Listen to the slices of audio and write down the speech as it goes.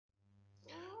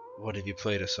What if you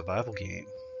played a survival game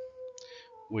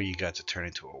where you got to turn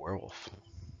into a werewolf?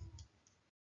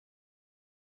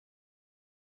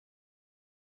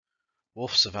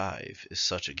 Wolf Survive is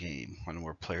such a game, one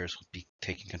where players will be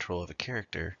taking control of a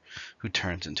character who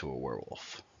turns into a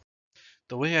werewolf.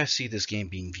 The way I see this game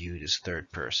being viewed is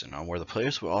third person, on where the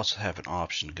players will also have an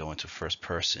option to go into first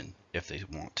person if they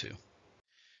want to.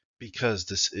 Because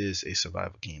this is a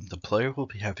survival game, the player will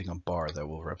be having a bar that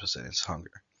will represent its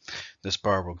hunger. This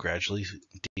bar will gradually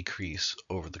decrease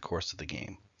over the course of the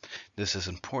game. This is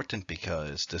important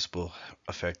because this will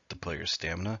affect the player's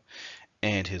stamina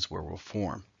and his werewolf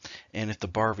form, and if the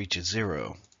bar reaches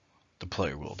 0, the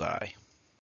player will die.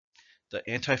 The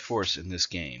anti-force in this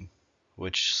game,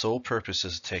 which sole purpose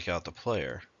is to take out the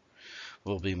player,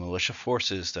 will be militia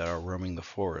forces that are roaming the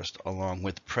forest along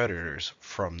with predators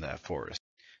from that forest.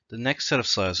 The next set of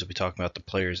slides will be talking about the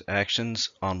player's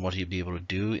actions on what he'll be able to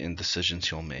do and decisions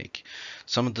he'll make.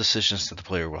 Some of the decisions that the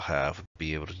player will have will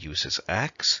be able to use his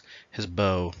axe, his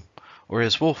bow, or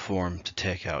his wolf form to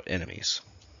take out enemies.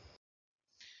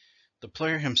 The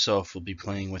player himself will be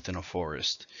playing within a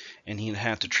forest, and he'd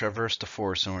have to traverse the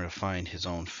forest in order to find his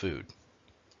own food.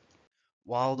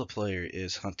 While the player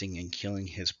is hunting and killing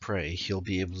his prey, he'll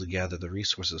be able to gather the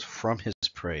resources from his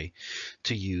prey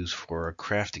to use for a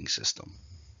crafting system.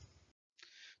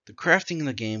 The crafting in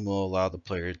the game will allow the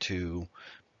player to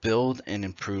build and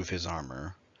improve his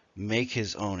armor, make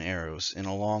his own arrows, and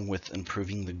along with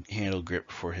improving the handle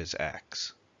grip for his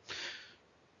axe.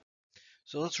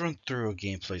 So let's run through a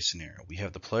gameplay scenario. We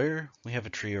have the player, we have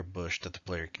a tree or bush that the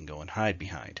player can go and hide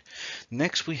behind.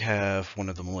 Next we have one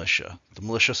of the militia. The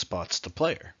militia spots the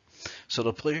player. So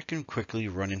the player can quickly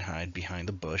run and hide behind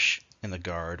the bush, and the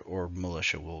guard or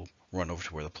militia will run over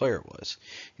to where the player was.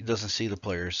 He doesn't see the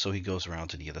player, so he goes around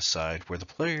to the other side where the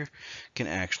player can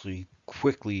actually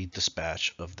quickly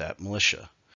dispatch of that militia.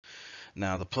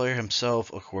 Now the player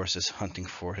himself, of course, is hunting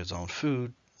for his own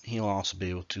food. He'll also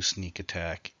be able to sneak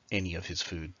attack any of his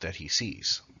food that he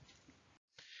sees.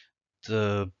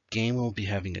 The game will be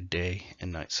having a day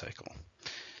and night cycle.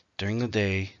 During the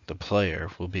day, the player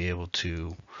will be able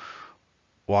to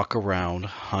walk around,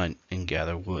 hunt, and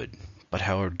gather wood. But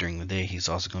however, during the day, he's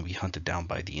also going to be hunted down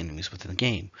by the enemies within the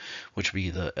game, which will be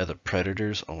the other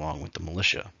predators along with the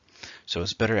militia. So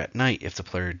it's better at night if the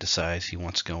player decides he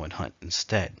wants to go and hunt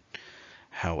instead.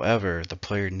 However, the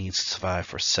player needs to survive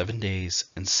for 7 days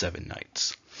and 7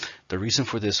 nights. The reason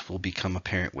for this will become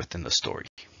apparent within the story.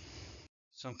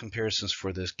 Some comparisons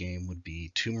for this game would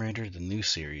be Tomb Raider, the new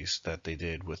series that they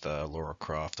did with Lara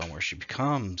Croft on where she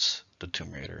becomes the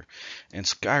Tomb Raider, and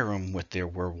Skyrim with their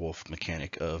werewolf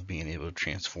mechanic of being able to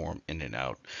transform in and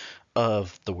out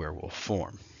of the werewolf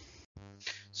form.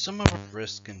 Some of our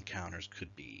risk encounters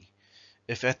could be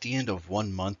if at the end of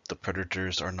 1 month the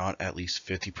predators are not at least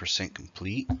 50%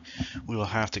 complete, we will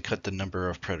have to cut the number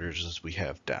of predators we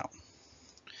have down.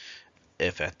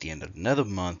 If at the end of another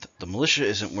month the militia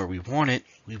isn't where we want it,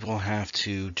 we will have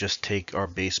to just take our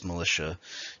base militia,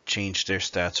 change their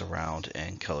stats around,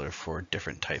 and color for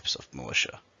different types of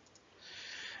militia.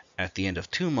 At the end of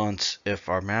 2 months, if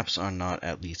our maps are not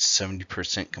at least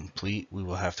 70% complete, we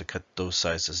will have to cut those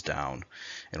sizes down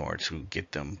in order to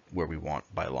get them where we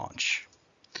want by launch.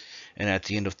 And at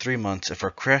the end of 3 months, if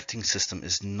our crafting system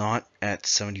is not at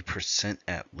 70%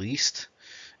 at least,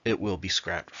 it will be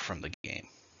scrapped from the game.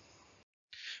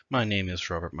 My name is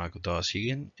Robert Michael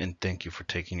Dawes-Hegan, and thank you for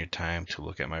taking your time to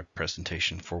look at my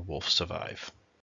presentation for Wolf Survive.